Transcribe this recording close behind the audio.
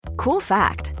Cool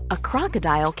fact, a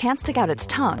crocodile can't stick out its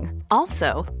tongue.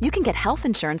 Also, you can get health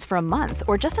insurance for a month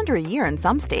or just under a year in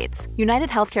some states. United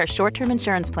Healthcare short-term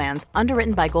insurance plans,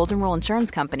 underwritten by Golden Rule Insurance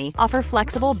Company, offer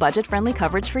flexible, budget-friendly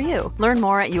coverage for you. Learn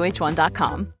more at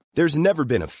uh1.com. There's never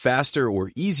been a faster or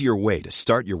easier way to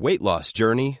start your weight loss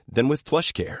journey than with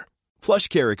PlushCare.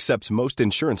 PlushCare accepts most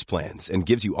insurance plans and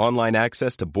gives you online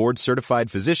access to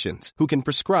board-certified physicians who can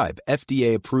prescribe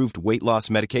FDA-approved weight loss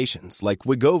medications like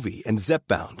Wegovy and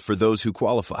Zepbound for those who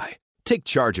qualify. Take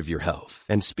charge of your health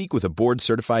and speak with a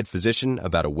board-certified physician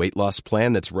about a weight loss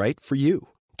plan that's right for you.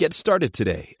 Get started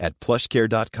today at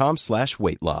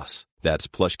plushcare.com/weight loss. That's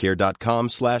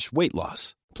plushcare.com/weight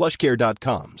loss.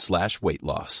 plushcare.com/weight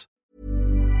loss.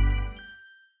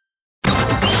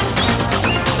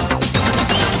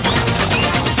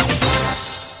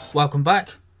 Welcome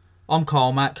back. I'm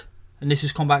Carl Mack, and this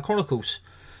is Combat Chronicles.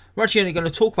 We're actually only going to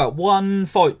talk about one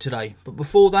fight today, but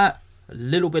before that, a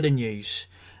little bit of news.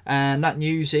 And that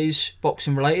news is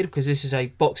boxing related, because this is a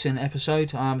boxing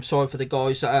episode. I'm sorry for the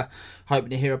guys that are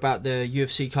hoping to hear about the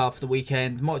UFC card for the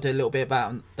weekend. Might do a little bit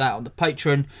about that on the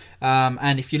Patreon.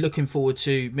 And if you're looking forward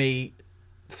to me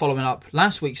following up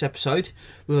last week's episode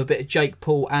with a bit of Jake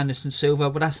Paul, Anderson Silva,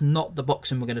 but that's not the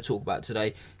boxing we're going to talk about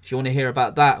today. If you want to hear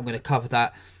about that, I'm going to cover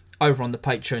that over on the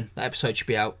Patreon. That episode should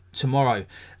be out tomorrow.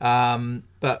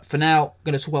 But for now, I'm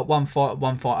going to talk about one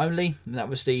fight only. And that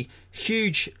was the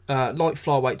huge light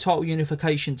flyweight title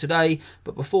unification today.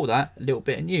 But before that, a little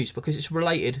bit of news, because it's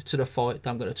related to the fight that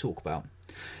I'm going to talk about.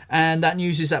 And that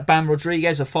news is that Bam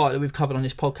Rodriguez, a fighter that we've covered on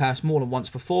this podcast more than once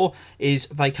before, is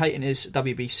vacating his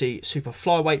WBC Super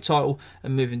Flyweight title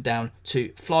and moving down to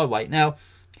Flyweight. Now,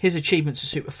 his achievements at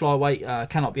Super Flyweight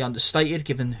cannot be understated,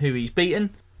 given who he's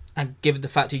beaten. And given the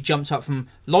fact he jumped up from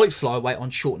light flyweight on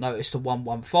short notice to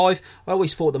 115, I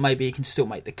always thought that maybe he can still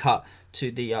make the cut to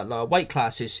the lower weight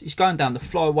classes. He's going down the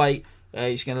flyweight.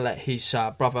 He's going to let his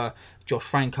brother Josh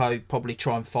Franco probably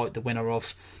try and fight the winner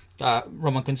of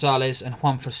Roman Gonzalez and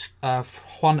Juan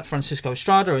Francisco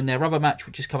Estrada in their rubber match,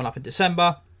 which is coming up in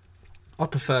December.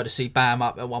 I'd prefer to see Bam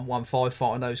up at 115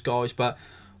 fighting those guys, but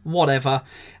whatever.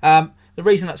 The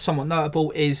reason that's somewhat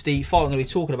notable is the fight I'm going to be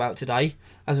talking about today.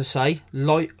 As I say,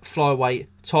 light flyweight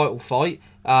title fight.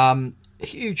 A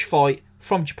huge fight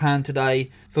from Japan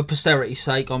today. For posterity's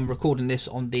sake, I'm recording this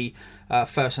on the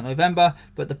 1st of November.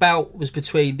 But the bout was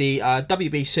between the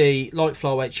WBC light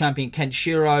flyweight champion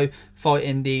Kenshiro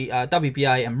fighting the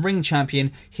WBA and ring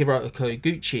champion Hirota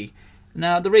Kyoguchi.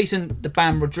 Now, the reason the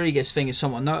Bam Rodriguez thing is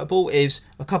somewhat notable is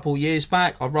a couple of years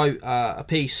back, I wrote a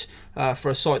piece for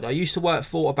a site that I used to work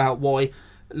for about why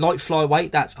light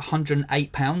flyweight, that's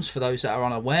 £108 for those that are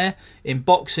unaware, in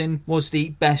boxing was the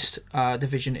best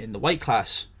division in the weight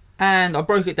class. And I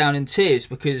broke it down in tears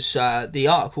because the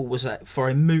article was for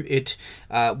a mooted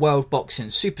World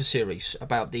Boxing Super Series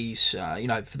about these,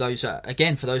 for those that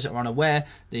are unaware,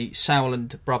 the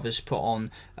Sauerland brothers put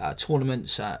on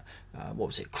tournaments at,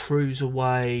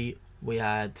 Cruiserweight. We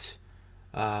had,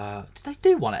 did they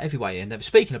do one at Heavyweight? And they were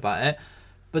speaking about it.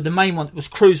 But the main one was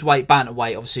Cruiserweight,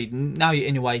 Bantamweight. Obviously, now you're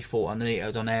Inoue fought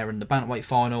Nonito Donaire in the Bantamweight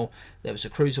final. There was a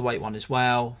Cruiserweight one as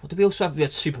well. What did we also have? We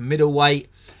had Super Middleweight,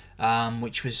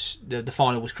 which was the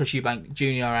final was Chris Eubank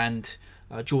Jr. and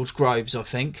George Groves, I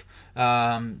think.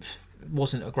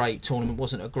 Wasn't a great tournament,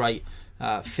 wasn't a great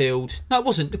field. No, it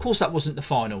wasn't. Of course that wasn't the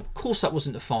final.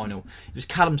 It was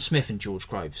Callum Smith and George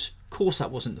Groves. Of course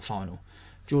that wasn't the final.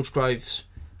 George Groves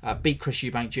beat Chris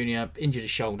Eubank Jr., injured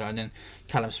his shoulder, and then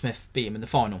Callum Smith beat him in the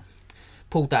final.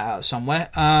 Pulled that out somewhere.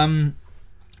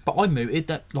 But I mooted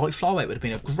that light flyweight would have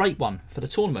been a great one for the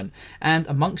tournament. And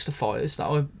amongst the fighters that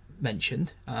I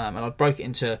mentioned, and I broke it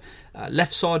into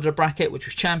left side of the bracket, which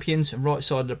was champions, and right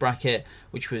side of the bracket,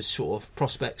 which was sort of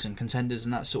prospects and contenders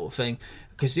and that sort of thing.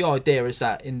 Because the idea is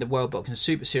that in the World Boxing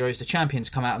Super Series, the champions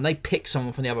come out and they pick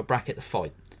someone from the other bracket to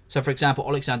fight. So, for example,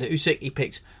 Alexander Usyk, he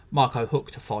picked Marco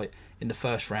Huck to fight in the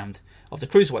first round of the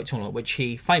Cruiserweight tournament, which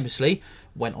he famously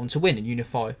went on to win and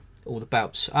unify all the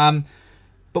bouts.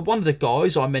 But one of the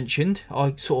guys I mentioned,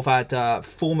 I sort of had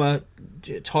former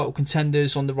title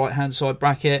contenders on the right-hand side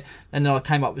bracket, and then I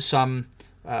came up with some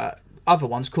other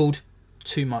ones called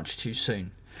Too Much Too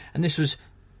Soon. And this was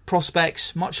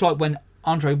prospects, much like when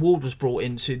Andre Ward was brought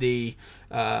into the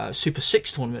Super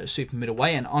 6 tournament at Super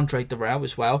Middleweight, and Andre Durrell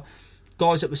as well.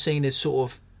 Guys that were seen as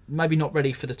sort of maybe not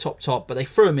ready for the top, but they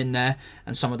threw him in there,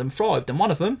 and some of them thrived. And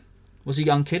one of them was a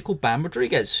young kid called Bam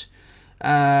Rodriguez.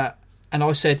 And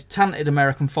I said, talented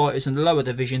American fighters in the lower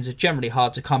divisions are generally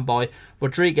hard to come by.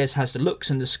 Rodriguez has the looks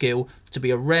and the skill to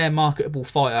be a rare marketable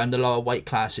fighter in the lower weight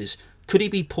classes. Could he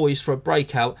be poised for a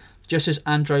breakout, just as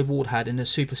Andre Ward had in the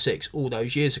Super 6 all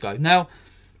those years ago? Now,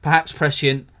 perhaps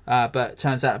prescient, but it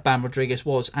turns out Bam Rodriguez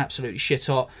was absolutely shit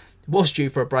hot, was due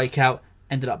for a breakout,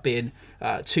 ended up being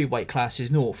 2 weight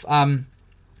classes north. I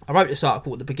wrote this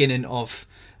article at the beginning of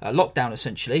lockdown,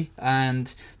 essentially,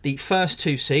 and the first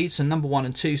 2 seeds, so number 1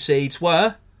 and 2 seeds,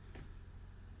 were...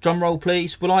 Drum roll,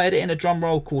 please. Will I edit in a drum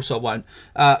roll? Of course I won't.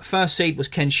 First seed was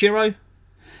Kenshiro,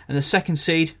 and the second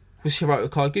seed was Hirota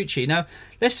Kyoguchi. Now,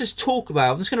 let's just talk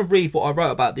about... I'm just going to read what I wrote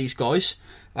about these guys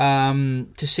to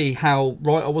see how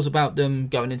right I was about them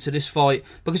going into this fight,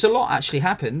 because a lot actually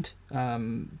happened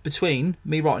between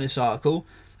me writing this article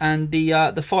and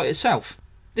the fight itself.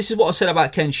 This is what I said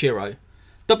about Kenshiro.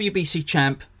 WBC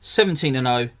champ,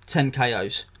 17-0, 10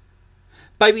 KOs.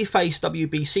 Babyface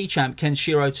WBC champ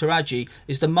Kenshiro Teraji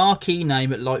is the marquee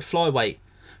name at light flyweight.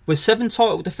 With 7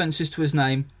 title defences to his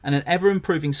name and an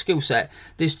ever-improving skill set,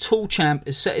 this tall champ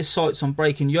has set his sights on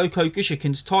breaking Yoko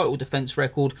Gushikin's title defence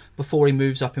record before he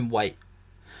moves up in weight.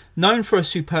 Known for a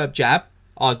superb jab,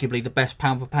 arguably the best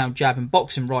pound-for-pound jab in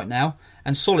boxing right now,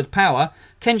 and solid power,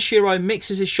 Kenshiro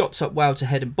mixes his shots up well to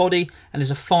head and body and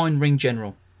is a fine ring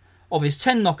general. Of his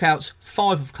 10 knockouts,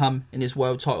 5 have come in his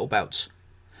world title bouts.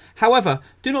 However,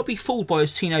 do not be fooled by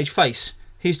his teenage face.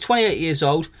 He is 28 years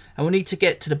old and will need to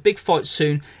get to the big fight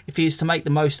soon if he is to make the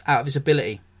most out of his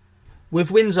ability. With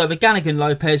wins over Ganigan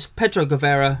Lopez, Pedro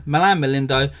Guevara, Milan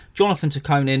Melindo, Jonathan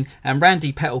Takonin and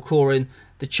Randy Petal-Corin,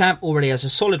 the champ already has a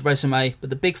solid resume, but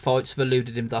the big fights have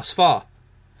eluded him thus far.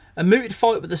 A mooted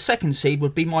fight with the second seed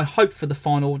would be my hope for the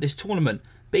final of this tournament,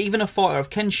 but even a fighter of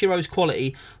Kenshiro's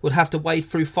quality would have to wade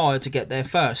through fire to get there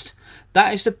first.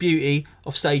 That is the beauty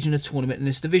of staging a tournament in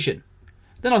this division.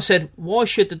 Then I said, why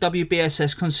should the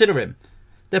WBSS consider him?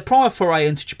 Their prior foray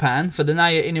into Japan for the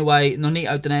Naoya Inoue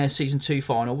Nonito Donaire Season 2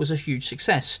 final was a huge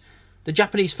success. The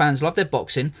Japanese fans love their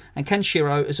boxing, and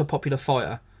Kenshiro is a popular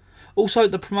fighter. Also,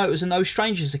 the promoters are no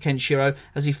strangers to Kenshiro,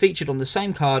 as he featured on the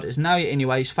same card as Naoya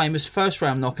Inoue's famous first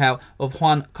round knockout of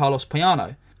Juan Carlos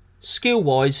Payano.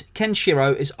 Skill-wise,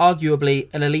 Kenshiro is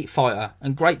arguably an elite fighter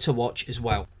and great to watch as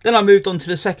well. Then I moved on to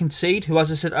the second seed, who,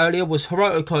 as I said earlier, was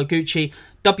Hirota Kyoguchi,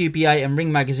 WBA and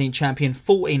Ring Magazine champion,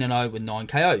 14-0 with 9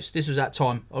 KOs. This was at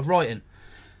time of writing.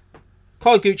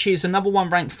 Kyoguchi is the number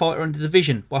 1 ranked fighter in the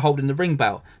division by holding the ring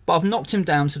belt, but I've knocked him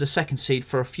down to the second seed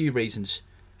for a few reasons.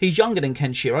 He's younger than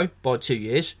Kenshiro by 2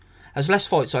 years, has less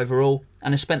fights overall,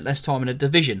 and has spent less time in the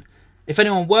division. If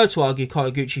anyone were to argue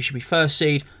Kyoguchi should be first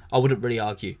seed, I wouldn't really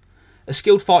argue. A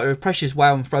skilled fighter who pressures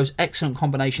well and throws excellent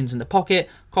combinations in the pocket,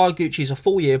 Kyoguchi is a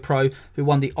 4-year pro who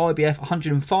won the IBF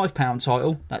 105-pound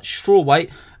title, that's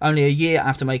strawweight, only a year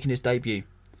after making his debut.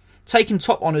 Taking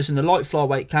top honours in the light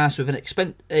flyweight class with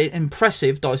an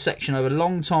impressive dissection over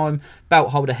long-time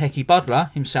belt holder Heki Butler,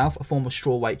 himself a former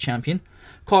strawweight champion,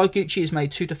 Kyoguchi has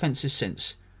made 2 defences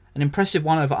since. An impressive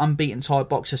one over unbeaten Thai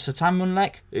boxer Satan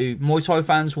Munlek, who Muay Thai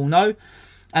fans will know,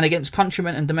 and against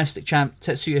countryman and domestic champ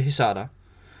Tetsuya Hisada.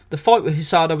 The fight with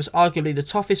Hisada was arguably the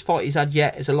toughest fight he's had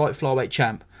yet as a light flyweight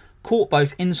champ. Caught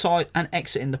both inside and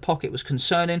exit in the pocket was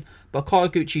concerning, but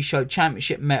Kyoguchi showed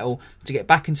championship mettle to get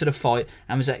back into the fight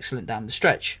and was excellent down the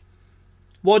stretch.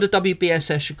 Why the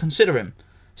WBSS should consider him?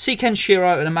 See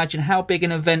Kenshiro and imagine how big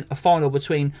an event a final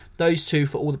between those two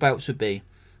for all the belts would be,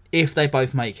 if they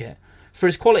both make it. For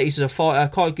his qualities as a fighter,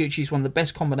 Kyoguchi is one of the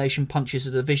best combination punches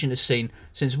the division has seen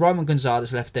since Roman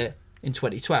Gonzalez left it in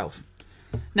 2012.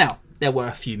 Now, there were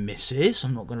a few misses,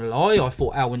 I'm not going to lie. I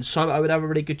thought Alwyn Soto would have a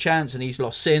really good chance, and he's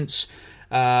lost since.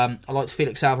 I liked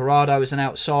Felix Alvarado as an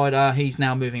outsider. He's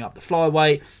now moving up the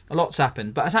flyweight. A lot's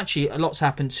happened, but a lot's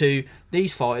happened to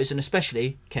these fighters, and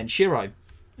especially Kenshiro.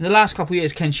 In the last couple of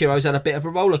years, Kenshiro's had a bit of a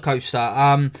roller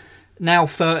coaster. Now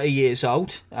 30 years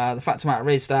old. The fact of the matter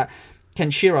is that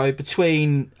Kenshiro,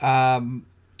 between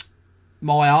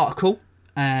my article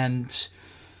and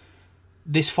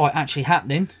this fight actually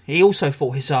happening, he also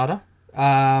fought Hisada.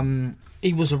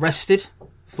 He was arrested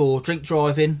for drink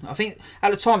driving. I think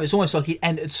at the time it was almost like he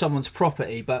entered someone's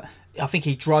property, but I think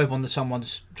he drove onto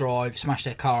someone's drive, smashed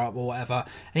their car up or whatever,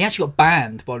 and he actually got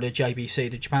banned by the JBC,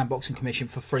 the Japan Boxing Commission,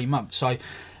 for 3 months. So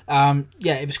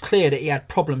it was clear that he had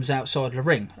problems outside the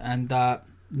ring, and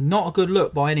not a good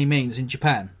look by any means in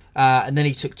Japan. And then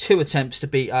he took 2 attempts to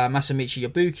beat Masamichi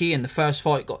Yabuki. In the first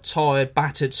fight, got tired,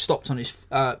 battered, stopped on his...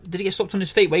 did he get stopped on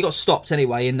his feet? Well, he got stopped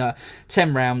anyway in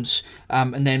 10 rounds.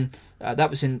 And then that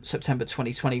was in September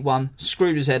 2021.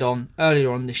 Screwed his head on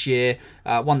earlier on this year.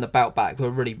 Won the bout back with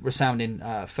a really resounding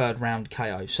 3rd round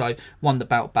KO. So won the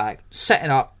bout back,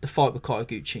 setting up the fight with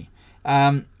Kyoguchi.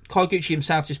 Kyoguchi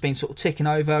himself just been sort of ticking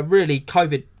over. Really,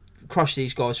 COVID crushed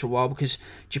these guys for a while because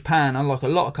Japan, unlike a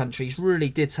lot of countries, really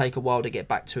did take a while to get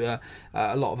back to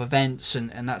a lot of events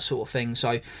and that sort of thing.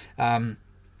 So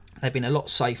they've been a lot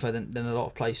safer than a lot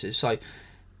of places. So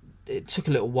it took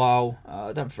a little while.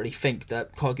 I don't really think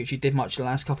that Kyoguchi did much the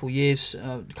last couple of years.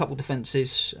 A couple of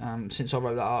defences since I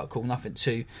wrote that article, nothing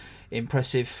too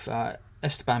impressive.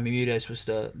 Esteban Bermudez was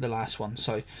the last one,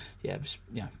 so yeah, it was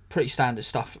pretty standard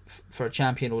stuff for a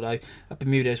champion. Although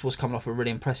Bermudez was coming off a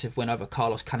really impressive win over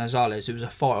Carlos Canizales. It was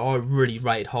a fight I really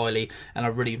rated highly, and I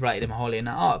really rated him highly in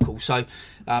that article. So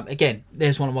again,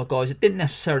 there's one of my guys that didn't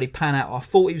necessarily pan out I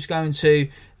thought he was going to,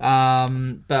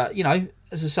 but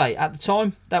as I say, at the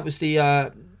time that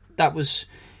was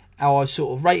how I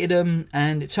sort of rated them,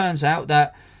 and it turns out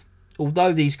that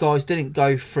although these guys didn't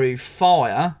go through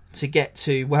fire to get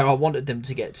to where I wanted them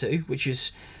to get to, which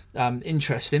is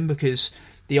interesting, because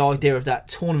the idea of that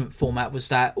tournament format was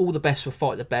that all the best will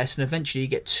fight the best, and eventually you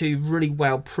get two really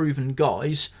well-proven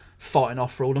guys fighting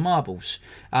off for all the marbles.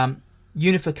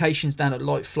 Unifications down at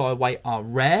light flyweight are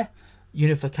rare.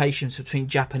 Unifications between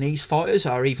Japanese fighters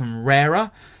are even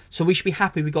rarer. So we should be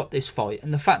happy we got this fight.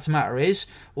 And the fact of the matter is,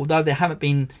 although they haven't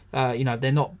been,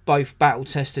 they're not both battle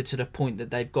tested to the point that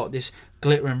they've got this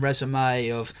glittering resume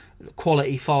of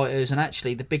quality fighters, and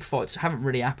actually the big fights haven't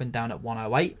really happened down at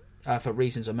 108 for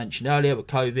reasons I mentioned earlier with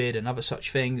COVID and other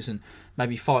such things, and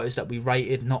maybe fighters that we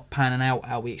rated not panning out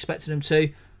how we expected them to.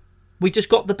 We just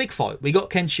got the big fight. We got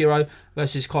Kenshiro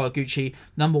versus Kyoguchi,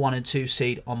 number 1 and 2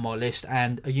 seed on my list,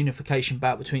 and a unification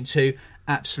bout between two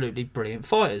absolutely brilliant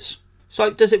fighters. So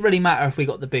does it really matter if we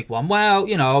got the big one? Well,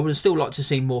 I would still like to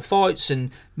see more fights, and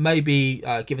maybe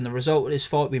given the result of this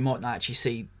fight, we might not actually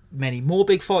see many more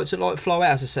big fights at light flyweight.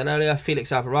 As I said earlier,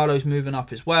 Felix Alvarado's moving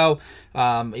up as well. He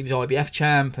was IBF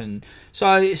champ, and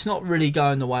so it's not really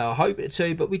going the way I hope it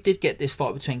to, but we did get this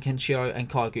fight between Kenshiro and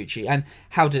Kyoguchi. And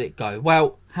how did it go?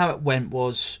 Well, how it went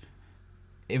was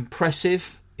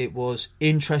impressive. It was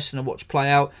interesting to watch play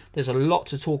out. There's a lot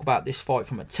to talk about this fight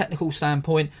from a technical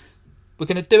standpoint. We're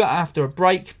going to do it after a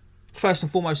break. First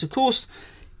and foremost, of course,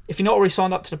 if you're not already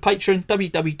signed up to the Patreon,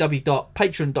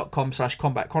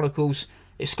 www.patreon.com/Combat Chronicles.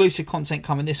 Exclusive content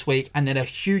coming this week, and then a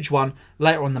huge one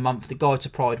later on in the month, the Guide to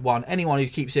Pride 1. Anyone who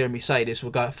keeps hearing me say this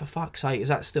will go, for fuck's sake, is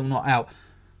that still not out?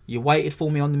 You waited for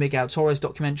me on the Miguel Torres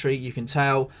documentary. You can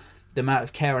tell the amount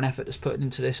of care and effort that's put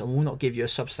into this. I will not give you a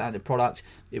substandard product.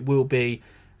 It will be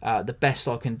the best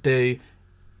I can do.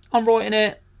 I'm writing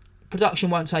it. Production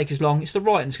won't take as long. It's the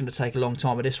writing's going to take a long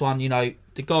time with this one. The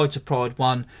Guide to Pride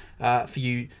 1, for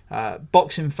you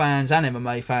boxing fans and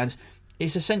MMA fans,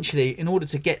 it's essentially, in order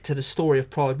to get to the story of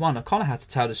Pride 1, I kind of had to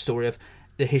tell the story of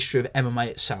the history of MMA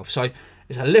itself. So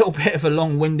it's a little bit of a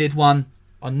long-winded one.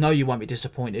 I know you won't be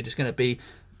disappointed. It's going to be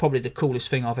probably the coolest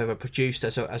thing I've ever produced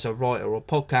as a writer or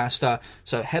podcaster.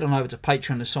 So head on over to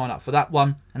Patreon to sign up for that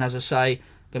one. And as I say,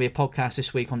 going to be a podcast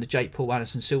this week on the Jake Paul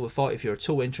Anderson Silva fight if you're at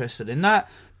all interested in that.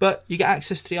 But you get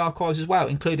access to the archives as well,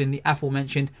 including the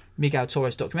aforementioned Miguel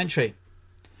Torres documentary.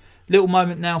 Little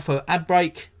moment now for ad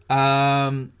break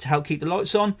to help keep the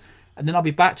lights on, and then I'll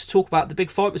be back to talk about the big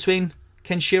fight between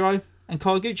Kenshiro and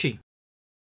Kyoguchi.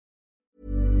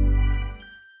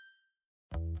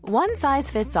 One size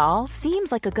fits all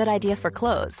seems like a good idea for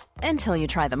clothes until you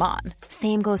try them on.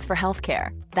 Same goes for healthcare.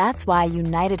 That's why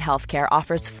United Healthcare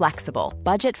offers flexible,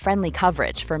 budget-friendly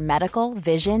coverage for medical,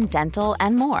 vision, dental,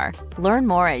 and more. Learn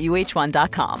more at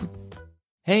uh1.com.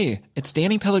 Hey, it's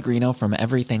Danny Pellegrino from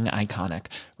Everything Iconic.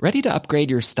 Ready to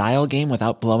upgrade your style game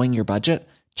without blowing your budget?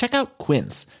 Check out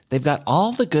Quince. They've got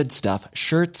all the good stuff,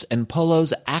 shirts and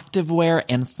polos, activewear,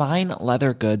 and fine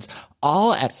leather goods,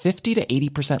 all at 50 to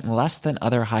 80% less than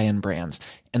other high-end brands.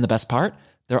 And the best part?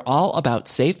 They're all about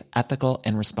safe, ethical,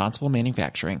 and responsible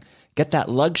manufacturing. Get that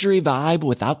luxury vibe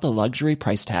without the luxury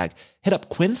price tag. Hit up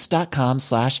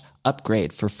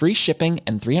quince.com/upgrade for free shipping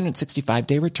and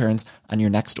 365-day returns on your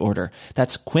next order.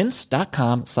 That's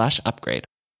quince.com/upgrade.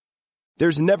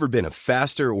 There's never been a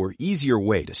faster or easier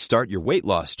way to start your weight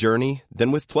loss journey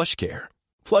than with PlushCare.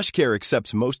 PlushCare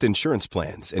accepts most insurance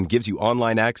plans and gives you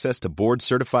online access to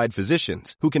board-certified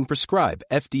physicians who can prescribe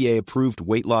FDA-approved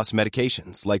weight loss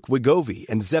medications like Wegovy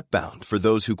and Zepbound for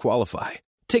those who qualify.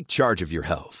 Take charge of your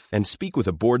health and speak with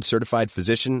a board-certified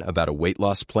physician about a weight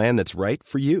loss plan that's right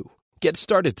for you. Get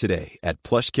started today at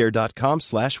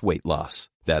plushcare.com/weight loss.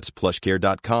 That's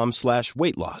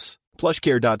plushcare.com/weight loss.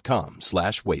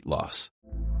 plushcare.com/weight loss.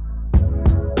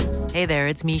 Hey there,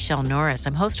 it's Michelle Norris.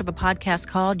 I'm host of a podcast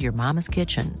called Your Mama's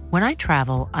Kitchen. When I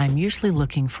travel, I'm usually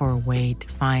looking for a way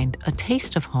to find a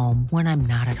taste of home when I'm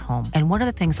not at home. And one of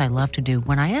the things I love to do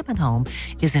when I am at home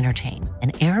is entertain.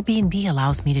 And Airbnb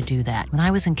allows me to do that. When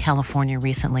I was in California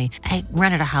recently, I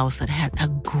rented a house that had a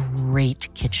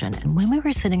great kitchen. And when we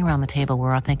were sitting around the table, we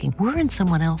were all thinking, we're in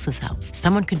someone else's house.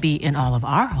 Someone could be in all of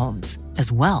our homes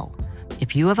as well.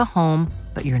 If you have a home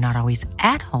but you're not always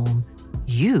at home,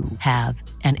 you have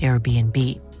an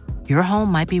Airbnb. Your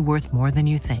home might be worth more than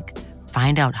you think.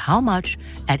 Find out how much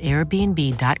at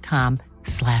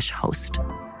airbnb.com/host.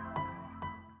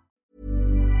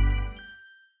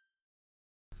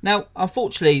 Now,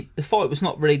 unfortunately, the fight was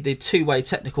not really the two-way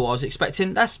technical I was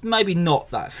expecting. That's maybe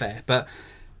not that fair, but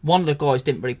one of the guys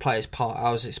didn't really play his part.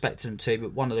 I was expecting him to,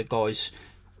 but one of the guys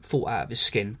fought out of his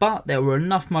skin. But there were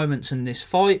enough moments in this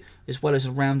fight, as well as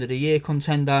a round of the year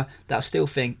contender, that I still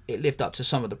think it lived up to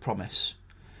some of the promise.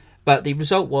 But the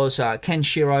result was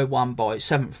Kenshiro won by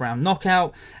 7th round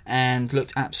knockout and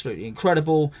looked absolutely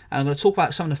incredible. And I'm going to talk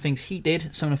about some of the things he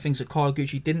did, some of the things that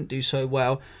Kyoguchi didn't do so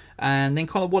well, and then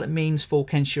kind of what it means for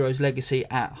Kenshiro's legacy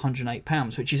at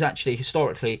 £108, which is actually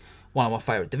historically one of my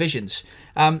favourite divisions.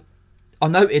 I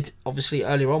noted, obviously,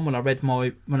 earlier on when I read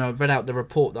out the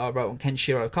report that I wrote on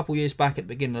Kenshiro a couple of years back at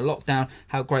the beginning of lockdown,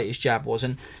 how great his jab was,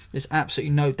 and there's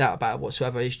absolutely no doubt about it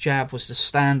whatsoever. His jab was the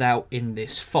standout in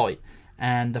this fight,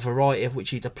 and the variety of which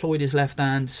he deployed his left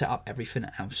hand set up everything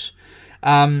else.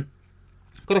 Got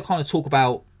to kind of talk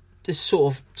about this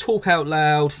sort of talk out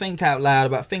loud, think out loud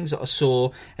about things that I saw,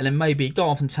 and then maybe go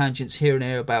off on tangents here and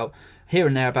there about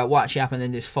what actually happened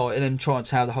in this fight, and then try and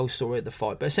tell the whole story of the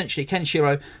fight. But essentially,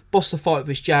 Kenshiro bossed the fight with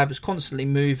his jab, was constantly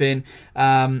moving.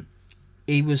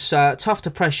 He was tough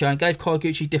to pressure and gave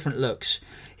Kyoguchi different looks.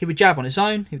 He would jab on his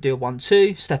own, he would do a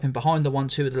 1-2, stepping behind the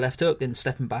 1-2 with the left hook, then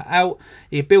stepping back out.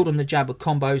 He'd build on the jab with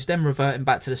combos, then reverting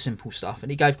back to the simple stuff. And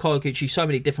he gave Kyoguchi so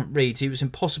many different reads, it was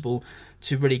impossible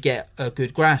to really get a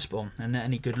good grasp on and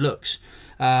any good looks.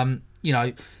 He'd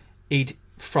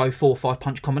throw 4 or 5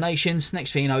 punch combinations.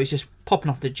 Next thing you know, he's just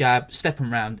popping off the jab,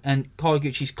 stepping around, and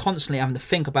Kyoguchi's constantly having to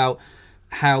think about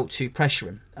how to pressure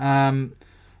him.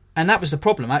 And that was the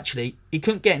problem, actually. He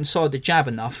couldn't get inside the jab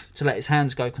enough to let his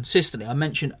hands go consistently. I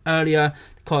mentioned earlier,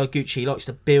 Kyoguchi likes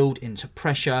to build into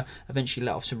pressure, eventually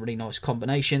let off some really nice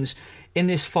combinations. In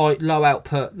this fight, low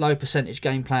output, low percentage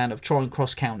game plan of trying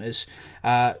cross counters,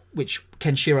 which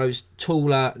Kenshiro's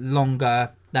taller,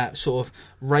 longer, that sort of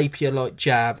rapier-like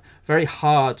jab, very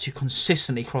hard to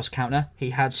consistently cross counter.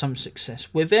 He had some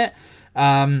success with it.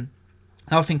 Another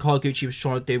thing Kyoguchi was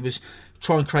trying to do was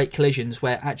try and create collisions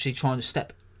where actually trying to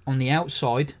step on the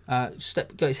outside,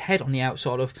 got his head on the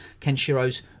outside of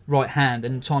Kenshiro's right hand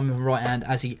and time with the right hand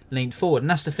as he leaned forward. And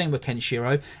that's the thing with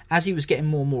Kenshiro. As he was getting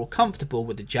more and more comfortable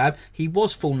with the jab, he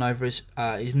was falling over his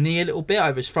knee a little bit,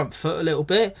 over his front foot a little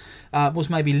bit,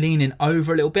 was maybe leaning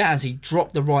over a little bit as he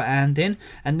dropped the right hand in,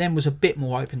 and then was a bit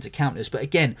more open to counters. But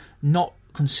again, not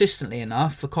consistently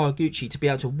enough for Kyoguchi to be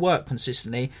able to work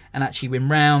consistently and actually win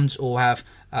rounds or have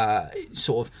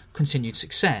sort of continued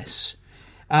success.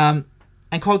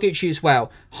 And Kyoguchi as well,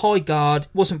 high guard,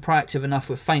 wasn't proactive enough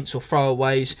with feints or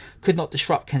throwaways, could not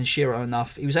disrupt Kenshiro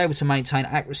enough. He was able to maintain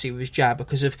accuracy with his jab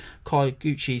because of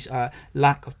Kyoguchi's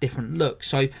lack of different looks.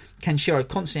 So Kenshiro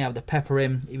constantly able to pepper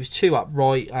him. He was too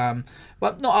upright,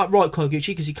 well, not upright Kyoguchi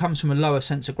because he comes from a lower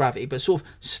sense of gravity, but sort of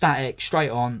static,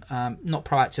 straight on, not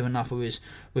proactive enough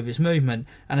with his movement.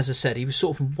 And as I said, he was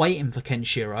sort of waiting for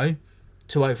Kenshiro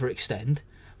to overextend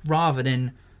rather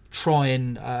than try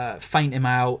and feint him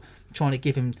out, trying to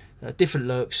give him different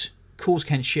looks, cause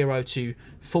Kenshiro to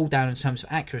fall down in terms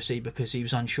of accuracy because he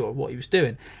was unsure of what he was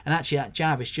doing. And actually that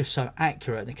jab is just so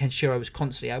accurate that Kenshiro was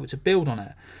constantly able to build on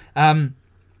it.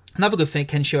 Another good thing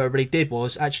Kenshiro really did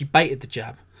was actually baited the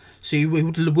jab. So he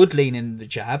would lean in the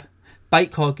jab,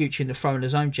 bait Kyoguchi into throwing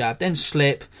his own jab, then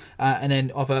slip, and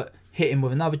then either hit him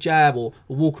with another jab or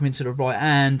walk him into the right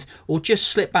hand, or just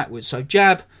slip backwards. So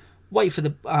jab, wait for the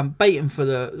bait him for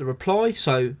the reply,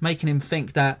 so making him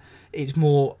think that it's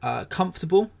more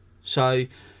comfortable. So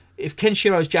if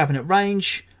Kenshiro's jabbing at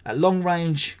range, at long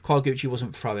range, Kyoguchi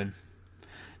wasn't throwing.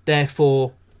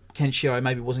 Therefore, Kenshiro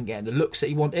maybe wasn't getting the looks that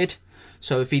he wanted.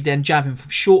 So if he then jab him from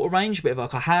shorter range, a bit of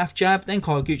like a half jab, then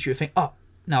Kyoguchi would think, oh,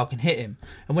 now I can hit him.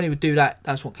 And when he would do that,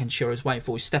 that's what Kenshiro's waiting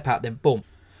for. He'd step out, then boom,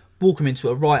 walk him into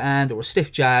a right hand or a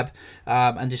stiff jab,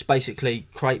 and just basically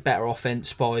create better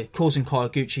offense by causing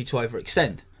Kyoguchi to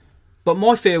overextend. But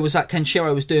my fear was that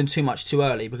Kenshiro was doing too much too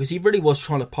early because he really was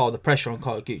trying to pile the pressure on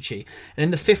Kyoguchi. And in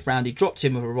the 5th round, he dropped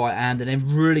him with a right hand and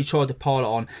then really tried to pile it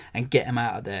on and get him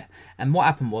out of there. And what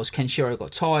happened was Kenshiro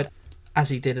got tired, as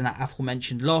he did in that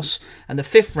aforementioned loss. And the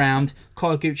 5th round,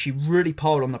 Kyoguchi really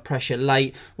piled on the pressure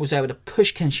late, was able to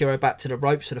push Kenshiro back to the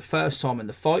ropes for the first time in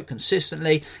the fight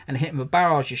consistently and hit him with a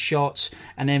barrage of shots.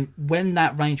 And then when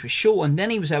that range was shortened, then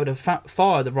he was able to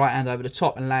fire the right hand over the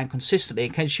top and land consistently.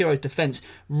 And Kenshiro's defence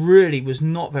really was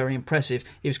not very impressive.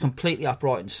 He was completely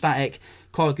upright and static.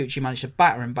 Kyoguchi managed to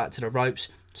batter him back to the ropes.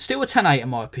 Still a 10-8 in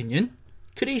my opinion.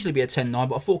 Could easily be a 10-9,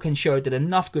 but I thought Kenshiro did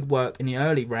enough good work in the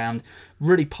early round,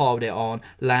 really piled it on,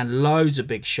 land loads of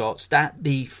big shots, that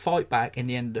the fight back in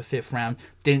the end of the 5th round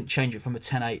didn't change it from a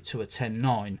 10-8 to a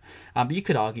 10-9. But you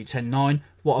could argue 10-9.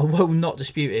 What I will not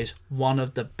dispute is one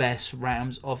of the best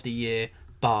rounds of the year,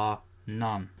 bar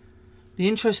none. The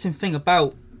interesting thing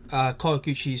about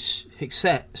Kyoguchi's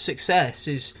success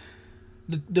is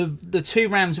the 2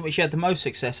 rounds in which he had the most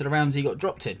success are the rounds he got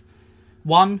dropped in.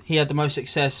 One, he had the most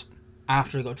success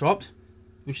after he got dropped,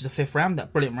 which is the 5th round,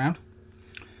 that brilliant round.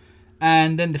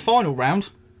 And then the final round,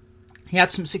 he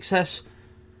had some success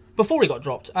before he got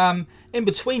dropped. In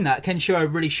between that,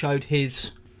 Kenshiro really showed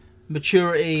his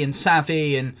maturity and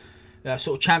savvy and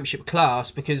sort of championship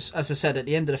class, because, as I said, at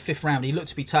the end of the 5th round, he looked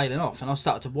to be tailing off, and I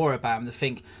started to worry about him, to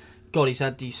think, God, he's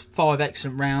had these 5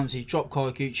 excellent rounds, he's dropped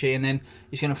Kyoguchi, and then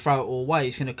he's going to throw it all away,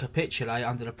 he's going to capitulate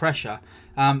under the pressure.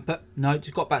 But no,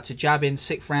 just got back to jabbing.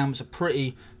 6th round was a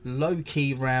pretty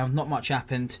low-key round, not much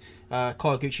happened.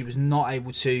 Kyoguchi was not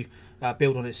able to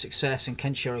build on his success, and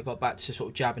Kenshiro got back to sort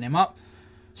of jabbing him up.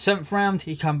 7th round,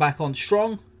 he come back on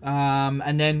strong,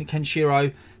 and then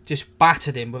Kenshiro just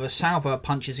battered him with a salvo of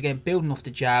punches, again building off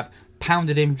the jab,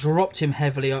 pounded him, dropped him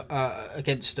heavily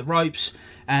against the ropes,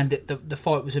 and the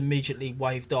fight was immediately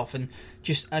waved off. And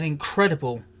just an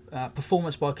incredible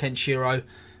performance by Kenshiro.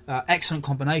 Excellent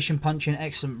combination punching,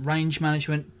 excellent range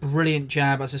management, brilliant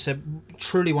jab. As I said,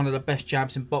 truly one of the best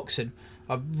jabs in boxing.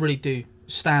 I really do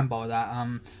stand by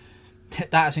that.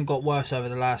 That hasn't got worse over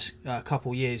the last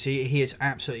couple of years. He is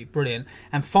absolutely brilliant.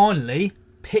 And finally,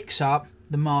 picks up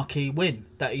the marquee win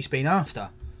that he's been after.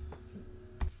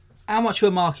 How much of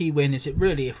a marquee win is it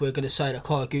really, if we're going to say that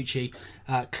Kyoguchi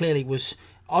clearly was,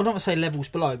 I don't want to say levels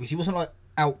below, because he wasn't like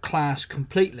outclassed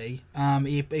completely.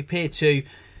 He appeared to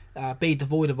be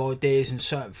devoid of ideas in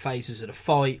certain phases of the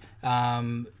fight,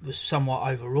 was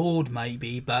somewhat overawed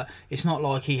maybe, but it's not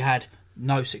like he had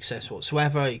no success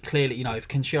whatsoever. He clearly, if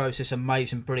Kenshiro's this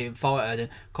amazing, brilliant fighter, then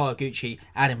Kyoguchi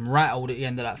had him rattled at the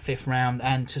end of that 5th round,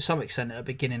 and to some extent at the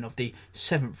beginning of the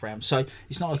 7th round. So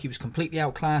it's not like he was completely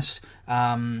outclassed.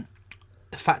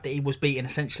 The fact that he was beaten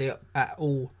essentially at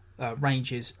all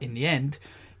ranges in the end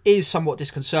is somewhat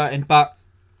disconcerting, but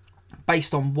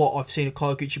based on what I've seen of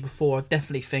Kyoguchi before, I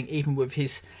definitely think, even with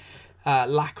his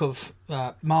lack of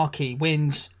marquee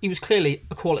wins, he was clearly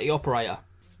a quality operator,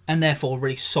 and therefore a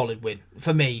really solid win.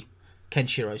 For me,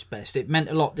 Kenshiro's best. It meant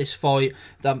a lot, this fight.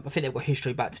 I think they've got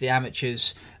history back to the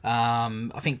amateurs.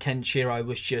 I think Kenshiro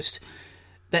was just...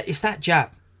 It's that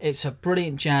jab. It's a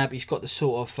brilliant jab. He's got the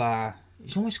sort of...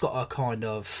 he's almost got a kind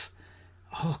of...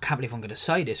 I can't believe I'm going to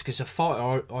say this, because a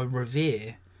fighter I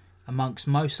revere amongst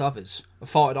most others. A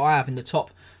fighter that I have in the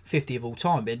top 50 of all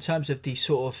time. But in terms of the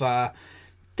sort of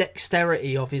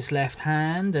dexterity of his left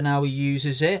hand and how he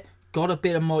uses it, got a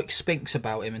bit of Mike Spinks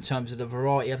about him in terms of the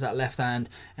variety of that left hand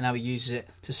and how he uses it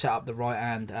to set up the right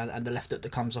hand and the left hook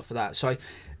that comes off of that. So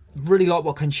really like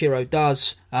what Kenshiro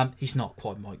does. He's not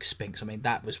quite Mike Spinks. I mean,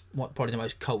 that was probably the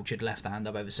most cultured left hand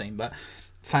I've ever seen, but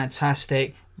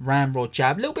fantastic ramrod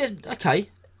jab. A little bit, okay,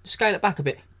 scale it back a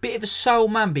bit. Bit of a Soul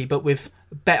Mambi, but with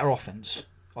better offense.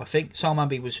 I think Soul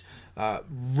Mambi was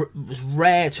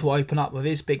rare to open up with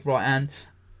his big right hand.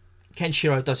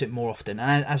 Kenshiro does it more often,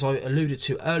 and as I alluded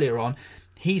to earlier on,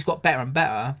 he's got better and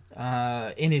better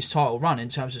in his title run in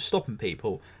terms of stopping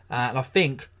people. And I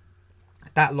think,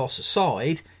 that loss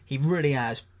aside, he really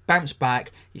has bounced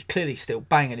back. He's clearly still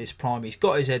banging his prime. He's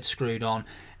got his head screwed on,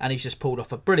 and he's just pulled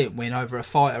off a brilliant win over a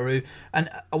fighter who... And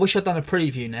I wish I'd done a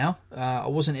preview now. I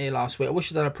wasn't here last week. I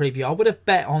wish I'd done a preview. I would have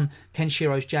bet on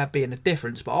Kenshiro's jab being the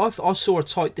difference, but I saw a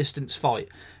tight distance fight,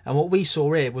 and what we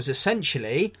saw here was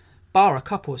essentially, bar a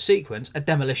couple of sequence, a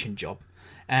demolition job.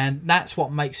 And that's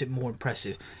what makes it more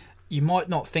impressive. You might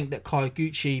not think that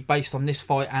Kyoguchi, based on this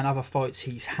fight and other fights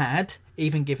he's had,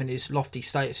 even given his lofty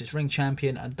status as ring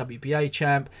champion and WBA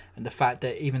champ, and the fact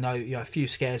that even though a few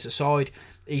scares aside,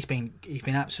 he's been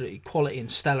absolutely quality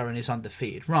and stellar in his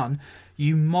undefeated run,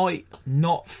 you might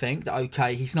not think that,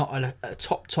 okay, he's not a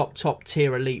top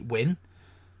tier elite win,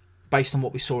 based on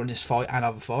what we saw in this fight and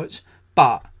other fights,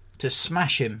 but to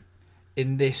smash him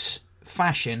in this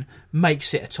fashion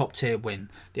makes it a top tier win.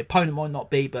 The opponent might not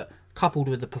be, but coupled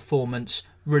with the performance,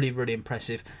 really, really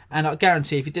impressive. And I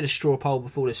guarantee if you did a straw poll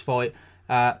before this fight,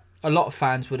 a lot of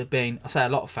fans would have been, I say a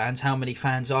lot of fans, how many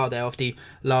fans are there of the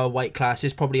lower weight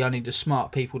classes? Probably only the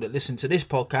smart people that listen to this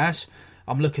podcast.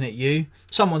 I'm looking at you.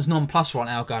 Someone's nonplussed right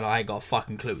now going, I ain't got a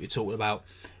fucking clue what you're talking about.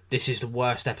 This is the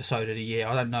worst episode of the year.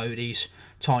 I don't know who these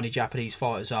tiny Japanese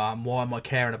fighters are, and why am I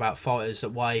caring about fighters that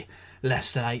weigh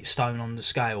less than 8 stone on the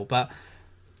scale? But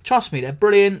trust me, they're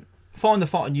brilliant. Find the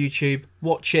fight on YouTube,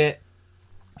 watch it.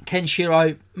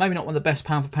 Kenshiro, maybe not one of the best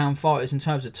pound for pound fighters in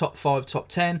terms of top 5, top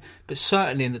 10, but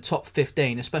certainly in the top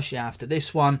 15, especially after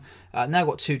this one. Now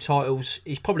got 2 titles.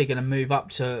 He's probably going to move up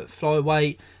to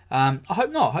flyweight. I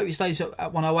hope not. I hope he stays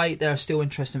at 108. There are still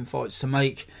interesting fights to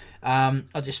make. I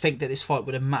just think that this fight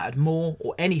would have mattered more,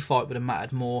 or any fight would have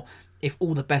mattered more, if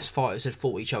all the best fighters had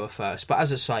fought each other first. But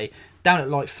as I say, down at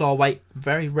light flyweight,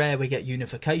 very rare we get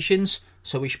unifications,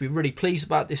 so we should be really pleased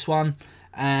about this one,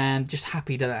 and just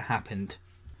happy that it happened.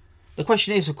 The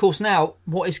question is, of course, now,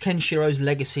 what is Kenshiro's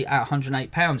legacy at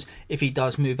 £108? If he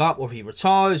does move up, or if he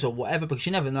retires, or whatever, because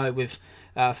you never know with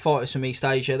fighters from East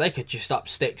Asia, they could just up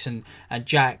sticks and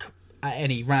jack at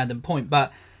any random point.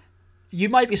 But you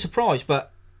may be surprised,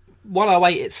 but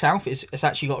 108 itself it's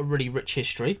actually got a really rich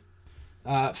history.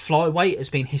 Flyweight has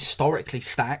been historically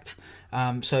stacked.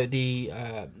 So the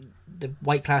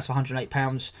weight class of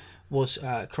 £108 was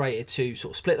created to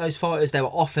sort of split those fighters. There were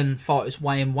often fighters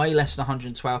weighing way less than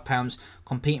 £112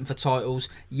 competing for titles.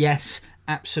 Yes,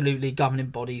 absolutely, governing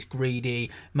bodies greedy,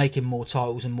 making more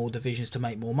titles and more divisions to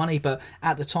make more money. But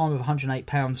at the time of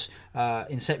 £108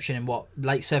 inception in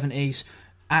late 70s,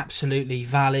 absolutely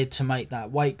valid to make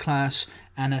that weight class,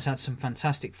 and has had some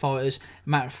fantastic fighters.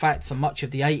 Matter of fact, for much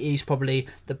of the 80s, probably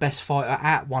the best fighter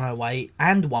at 108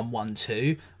 and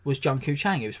 112 was Junku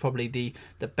Chang. He was probably the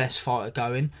best fighter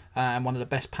going, and one of the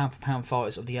best pound for pound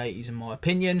fighters of the 80s in my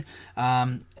opinion.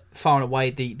 Far and away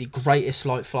the greatest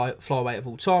light flyweight of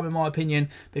all time in my opinion.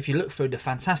 But if you look through the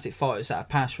fantastic fighters that have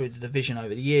passed through the division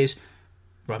over the years,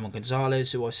 Roman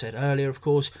Gonzalez, who I said earlier, of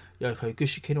course,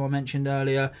 Kyoguchi, who I mentioned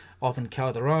earlier, Ivan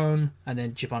Calderon, and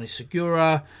then Giovanni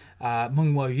Segura,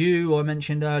 Mungwo Yu, who I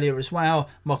mentioned earlier as well,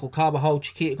 Michael Carbajal,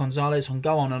 Chiquita Gonzalez, and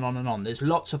go on and on and on. There's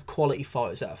lots of quality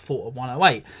fighters that have fought at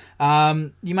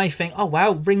 108. You may think, oh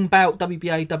wow, ring bout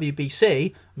WBA,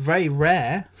 WBC, very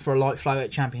rare for a light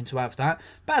flyweight champion to have that.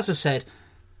 But as I said,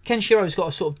 Kenshiro's got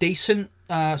a sort of decent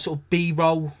sort of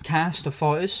B-roll cast of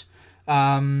fighters.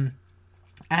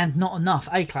 And not enough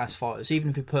A-class fighters,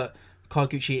 even if we put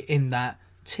Kyoguchi in that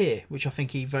tier, which I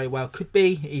think he very well could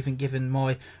be, even given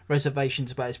my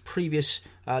reservations about his previous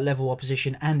level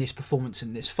opposition and his performance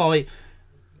in this fight.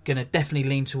 Going to definitely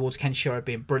lean towards Kenshiro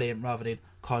being brilliant rather than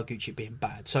Kyoguchi being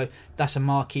bad. So that's a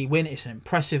marquee win. It's an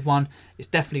impressive one. It's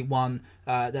definitely one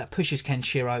that pushes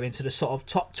Kenshiro into the sort of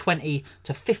top 20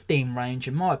 to 15 range,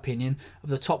 in my opinion, of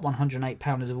the top 108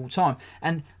 pounders of all time.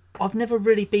 And I've never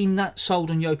really been that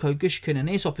sold on Yoko Gushkin and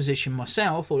his opposition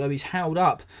myself, although he's held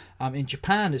up in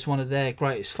Japan as one of their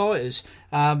greatest fighters.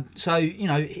 So, you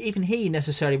know, even he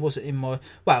necessarily wasn't in my...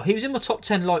 Well, he was in my top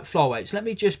 10 light flyweights. Let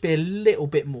me just be a little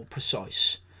bit more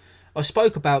precise. I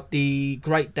spoke about the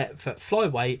great depth at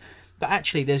flyweight, but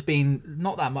actually there's been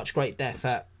not that much great depth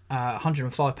at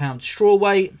 105 pound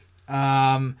strawweight.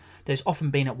 There's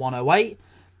often been at 108.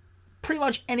 Pretty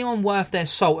much anyone worth their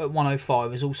salt at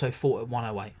 105 has also fought at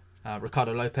 108.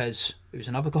 Ricardo Lopez, who's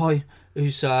another guy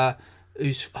who's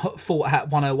fought at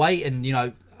 108 and, you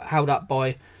know, held up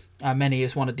by many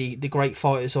as one of the great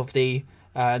fighters of the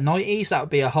 90s. That would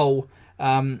be a whole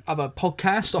other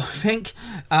podcast, I think.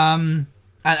 And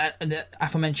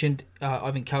aforementioned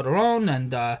Ivan Calderon,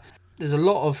 and there's a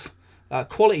lot of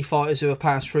quality fighters who have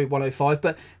passed through 105,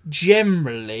 but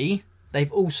generally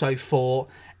they've also fought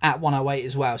at 108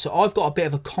 as well. So I've got a bit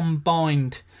of a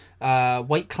combined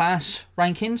weight class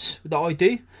rankings that I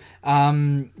do,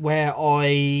 where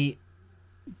I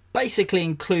basically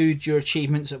include your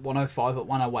achievements at 105, at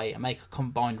 108, and make a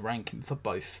combined ranking for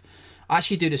both. I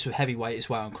actually do this with heavyweight as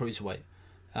well and cruiserweight.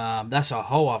 That's a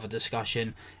whole other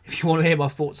discussion. If you want to hear my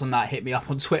thoughts on that, hit me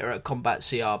up on Twitter at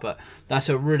CombatCR, but that's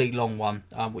a really long one,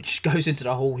 which goes into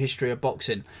the whole history of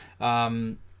boxing.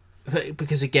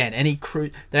 Because again,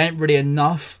 there ain't really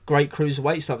enough great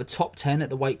cruiserweights to have a top 10 at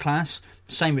the weight class.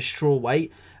 Same as strawweight,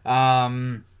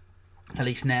 at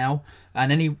least now.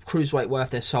 And any cruiserweight worth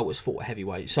their salt is fought at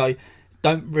heavyweight. So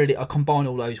I combine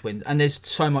all those wins, and there's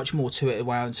so much more to it as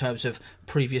well in terms of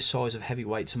previous size of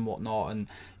heavyweights and whatnot. And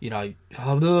you know,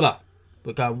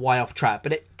 we're going way off track,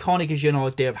 but it kind of gives you an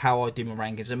idea of how I do my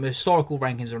rankings. And my historical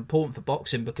rankings are important for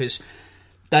boxing because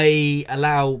they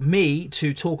allow me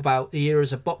to talk about the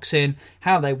eras of boxing,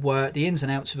 how they work, the ins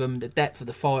and outs of them, the depth of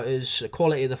the fighters, the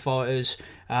quality of the fighters.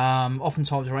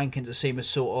 Oftentimes rankings are seen as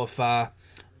sort of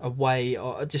a way,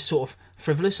 or just sort of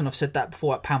frivolous, and I've said that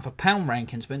before at pound for pound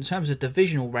rankings. But in terms of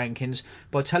divisional rankings,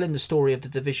 by telling the story of the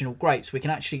divisional greats, we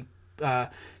can actually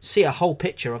see a whole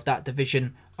picture of that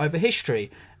division over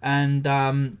history. And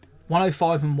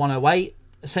 105 and 108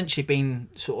 essentially been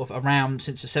sort of around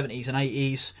since the 70s and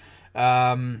 80s.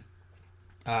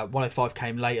 105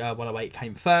 came later, 108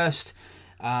 came first.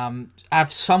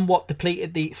 Have somewhat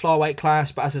depleted the flyweight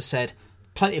class, but as I said,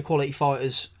 plenty of quality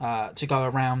fighters to go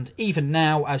around. Even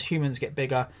now, as humans get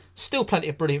bigger, still plenty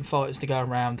of brilliant fighters to go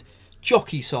around.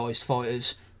 Jockey-sized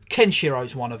fighters.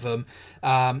 Kenshiro's one of them.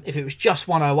 If it was just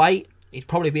 108, he'd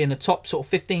probably be in the top sort of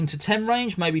 15 to 10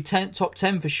 range, maybe top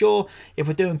 10 for sure. If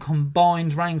we're doing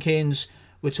combined rankings,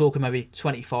 we're talking maybe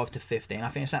 25 to 15. I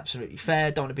think it's absolutely fair.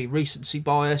 Don't want to be recency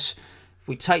bias. If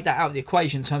we take that out of the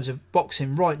equation in terms of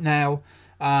boxing right now,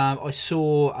 I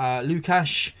saw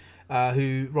Lukash,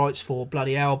 who writes for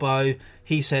Bloody Elbow.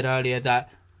 He said earlier that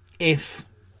if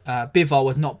Bivol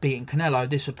had not beaten Canelo,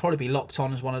 this would probably be locked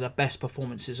on as one of the best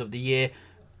performances of the year.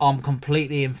 I'm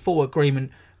completely in full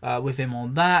agreement with him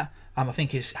on that. I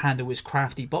think his handle is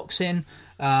Crafty Boxing.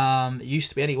 It used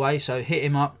to be anyway, so hit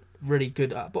him up. Really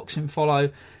good boxing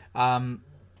follow. I'm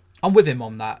with him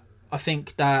on that. I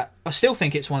still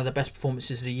think it's one of the best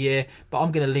performances of the year, but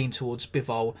I'm going to lean towards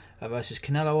Bivol versus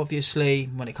Canelo, obviously.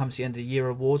 When it comes to the end of the year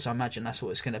awards, I imagine that's what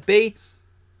it's going to be.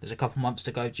 There's a couple months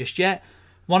to go just yet.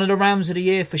 One of the rounds of the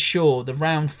year for sure. The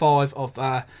round 5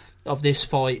 of this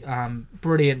fight.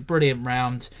 Brilliant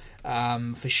round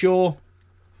for sure.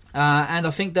 And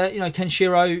I think that,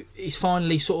 Kenshiro, he's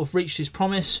finally sort of reached his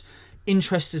promise.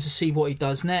 Interested to see what he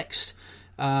does next.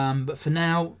 But for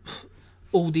now,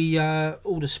 all the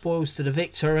spoils to the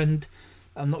victor, and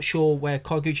I'm not sure where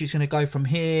Kyoguchi is going to go from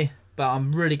here, but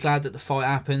I'm really glad that the fight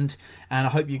happened, and I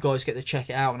hope you guys get to check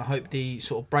it out, and I hope the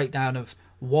sort of breakdown of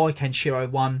why Kenshiro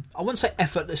won, I wouldn't say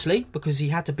effortlessly, because he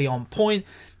had to be on point,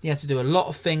 he had to do a lot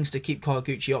of things to keep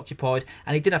Kyoguchi occupied,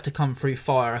 and he did have to come through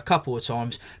fire a couple of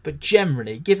times, but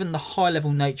generally, given the high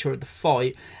level nature of the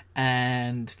fight,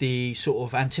 and the sort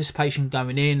of anticipation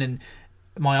going in, and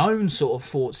my own sort of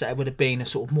thoughts that it would have been a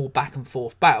sort of more back and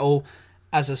forth battle.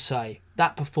 As I say,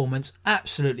 that performance,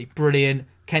 absolutely brilliant.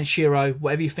 Kenshiro,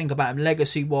 whatever you think about him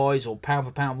legacy wise or pound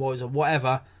for pound wise or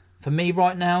whatever, for me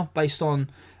right now, based on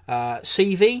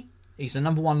CV, he's the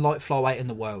number 1 light flyweight in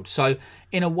the world. So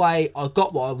in a way, I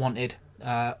got what I wanted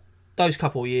those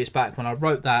couple of years back when I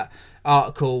wrote that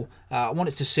article. I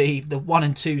wanted to see the 1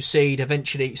 and 2 seed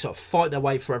eventually sort of fight their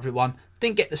way for everyone.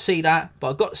 Didn't get to see that,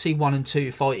 but I got to see 1 and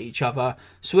 2 fight each other.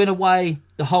 So in a way,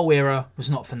 the whole era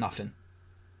was not for nothing.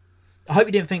 I hope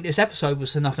you didn't think this episode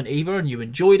was for nothing either, and you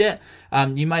enjoyed it.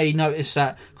 You may notice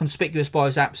that conspicuous by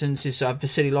his absence is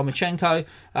Vasily Lomachenko.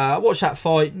 I watched that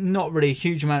fight, not really a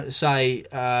huge amount to say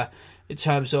in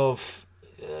terms of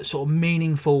sort of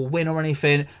meaningful win or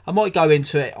anything. I might go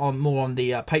into it more on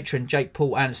the Patreon Jake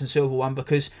Paul Anderson Silva one,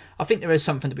 because I think there is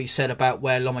something to be said about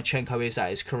where Lomachenko is at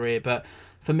his career, but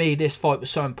for me, this fight was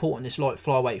so important, this light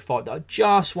flyweight fight, that I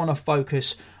just want to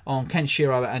focus on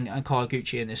Kenshiro and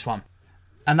Kyoguchi in this one.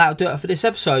 And that'll do it for this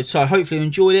episode. So hopefully you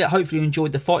enjoyed it. Hopefully you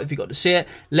enjoyed the fight if you got to see it.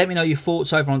 Let me know your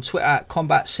thoughts over on Twitter at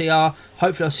CombatCR.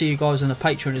 Hopefully I'll see you guys on the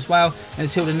Patreon as well. And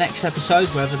until the next episode,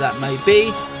 wherever that may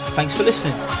be, thanks for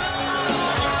listening.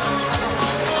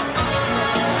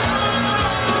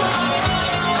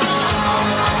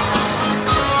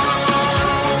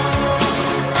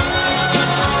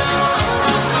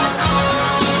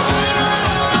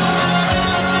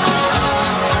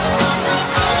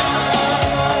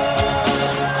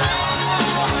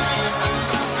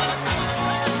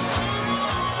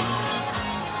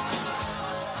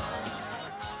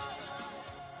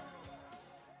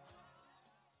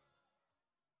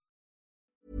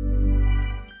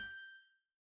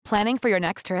 Planning for your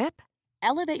next trip?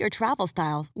 Elevate your travel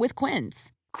style with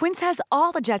Quince. Quince has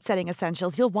all the jet-setting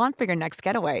essentials you'll want for your next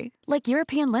getaway, like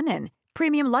European linen,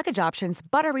 premium luggage options,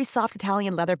 buttery soft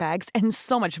Italian leather bags, and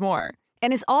so much more.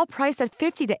 And is all priced at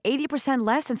 50 to 80%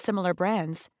 less than similar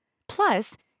brands.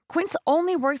 Plus, Quince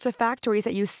only works with factories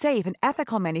that use safe and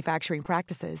ethical manufacturing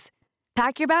practices.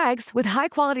 Pack your bags with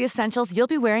high-quality essentials you'll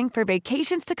be wearing for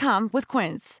vacations to come with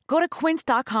Quince. Go to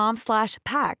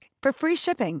quince.com/pack for free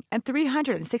shipping and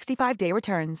 365-day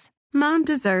returns. Mom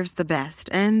deserves the best,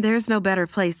 and there's no better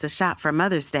place to shop for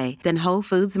Mother's Day than Whole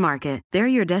Foods Market. They're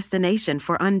your destination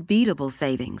for unbeatable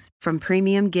savings, from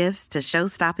premium gifts to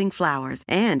show-stopping flowers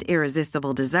and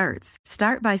irresistible desserts.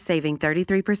 Start by saving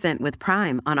 33% with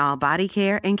Prime on all body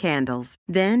care and candles.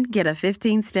 Then get a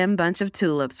 15-stem bunch of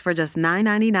tulips for just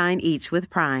 $9.99 each with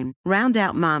Prime. Round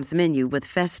out Mom's menu with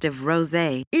festive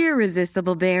rosé,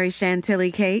 irresistible berry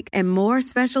chantilly cake, and more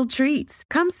special treats.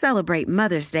 Come celebrate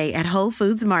Mother's Day at Whole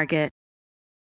Foods Market.